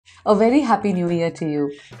A very happy new year to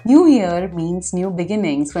you. New year means new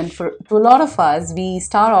beginnings. To a lot of us, we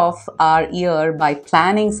start off our year by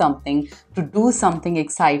planning something, to do something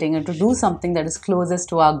exciting and to do something that is closest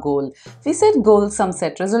to our goal. We set goals, some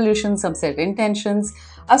set resolutions, some set intentions.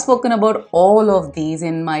 I've spoken about all of these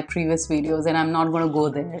in my previous videos and I'm not going to go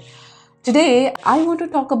there. Today, I want to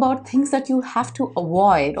talk about things that you have to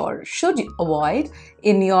avoid or should avoid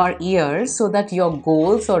in your year so that your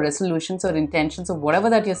goals or resolutions or intentions or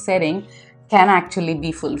whatever that you're setting can actually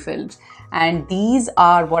be fulfilled. And these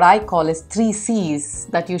are what I call as 3 C's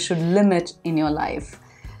that you should limit in your life.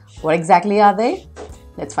 What exactly are they?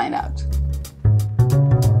 Let's find out.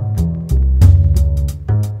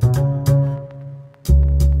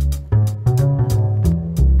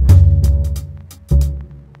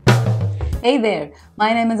 Hey there,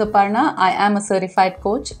 my name is Aparna. I am a certified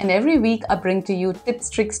coach and every week I bring to you tips,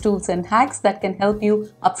 tricks, tools and hacks that can help you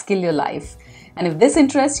upskill your life. And if this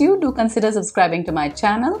interests you, do consider subscribing to my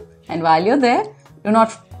channel. And while you're there, do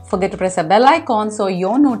not forget to press a bell icon so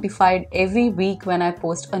you're notified every week when I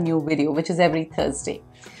post a new video, which is every Thursday.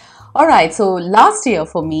 Alright, so last year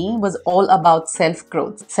for me was all about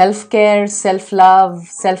self-growth, self-care, self-love,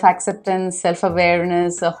 self-acceptance,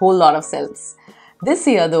 self-awareness, a whole lot of selves. This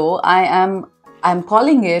year though, I'm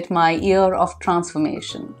calling it my year of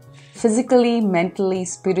transformation. Physically, mentally,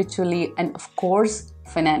 spiritually, and of course,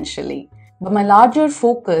 financially. But my larger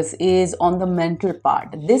focus is on the mental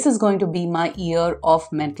part. This is going to be my year of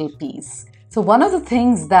mental peace. So one of the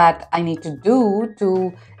things that I need to do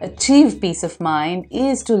to achieve peace of mind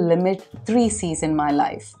is to limit 3 C's in my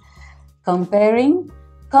life: comparing,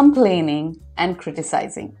 complaining, and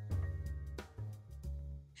criticizing.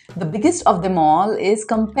 The biggest of them all is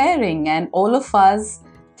comparing, and all of us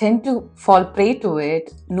tend to fall prey to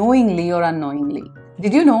it knowingly or unknowingly.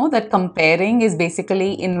 Did you know that comparing is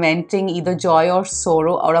basically inventing either joy or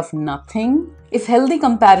sorrow out of nothing? If healthy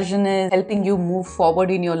comparison is helping you move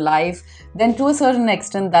forward in your life, then to a certain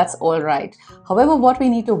extent that's alright. However, what we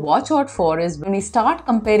need to watch out for is when we start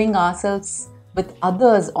comparing ourselves with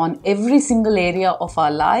others on every single area of our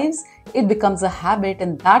lives, it becomes a habit,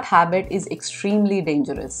 and that habit is extremely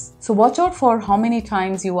dangerous. So watch out for how many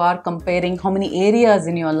times you are comparing, how many areas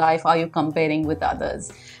in your life are you comparing with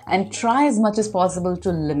others, and try as much as possible to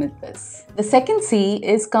limit this. The second C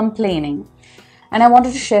is complaining, and I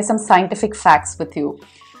wanted to share some scientific facts with you.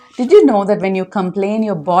 Did you know that when you complain,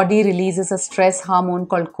 your body releases a stress hormone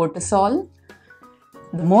called cortisol?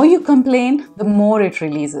 The more you complain, the more it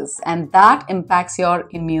releases, and that impacts your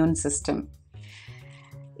immune system.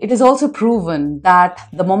 It is also proven that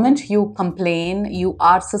the moment you complain, you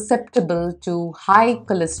are susceptible to high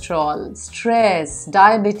cholesterol, stress,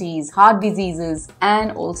 diabetes, heart diseases,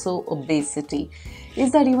 and also obesity.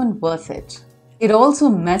 Is that even worth it? It also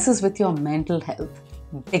messes with your mental health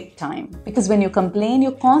big time, because when you complain,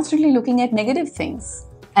 you're constantly looking at negative things.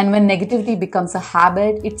 And when negativity becomes a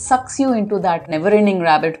habit, it sucks you into that never-ending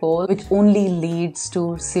rabbit hole, which only leads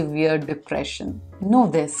to severe depression. Know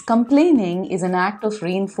this, complaining is an act of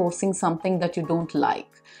reinforcing something that you don't like,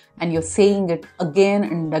 and you're saying it again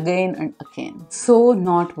and again and again. So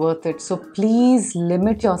not worth it. So please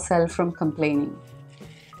limit yourself from complaining.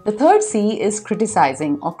 The third C is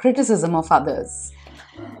criticizing or criticism of others.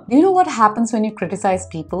 Do you know what happens when you criticize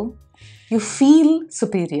people? You feel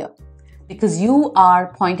superior, because you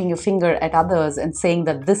are pointing your finger at others and saying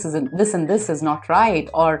that this and this is not right,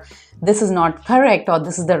 or this is not correct, or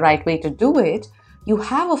this is the right way to do it. You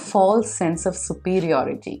have a false sense of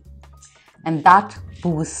superiority, and that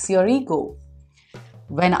boosts your ego.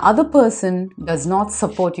 When other person does not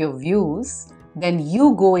support your views, then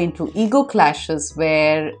you go into ego clashes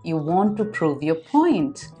where you want to prove your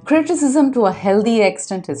point. Criticism to a healthy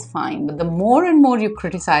extent is fine, but the more and more you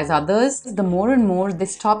criticize others, the more and more they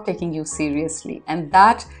stop taking you seriously. And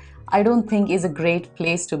that, I don't think, is a great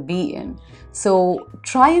place to be in. So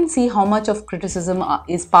try and see how much of criticism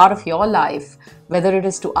is part of your life, whether it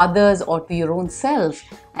is to others or to your own self,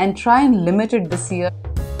 and try and limit it this year.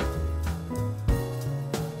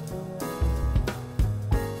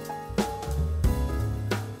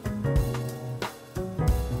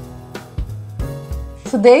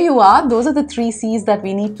 So there you are. Those are the 3 C's that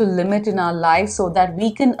we need to limit in our life so that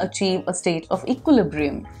we can achieve a state of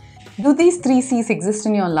equilibrium. Do these 3 C's exist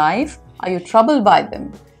in your life? Are you troubled by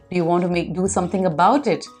them? Do you want to do something about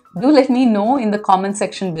it? Do let me know in the comment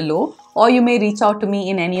section below, or you may reach out to me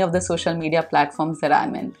in any of the social media platforms that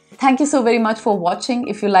I'm in. Thank you so very much for watching.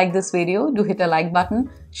 If you like this video, do hit a like button,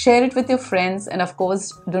 share it with your friends, and of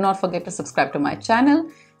course, do not forget to subscribe to my channel.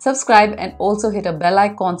 Subscribe and also hit a bell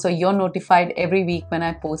icon so you're notified every week when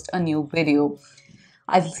I post a new video.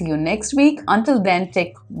 I'll see you next week. Until then,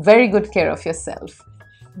 take very good care of yourself.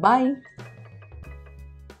 Bye.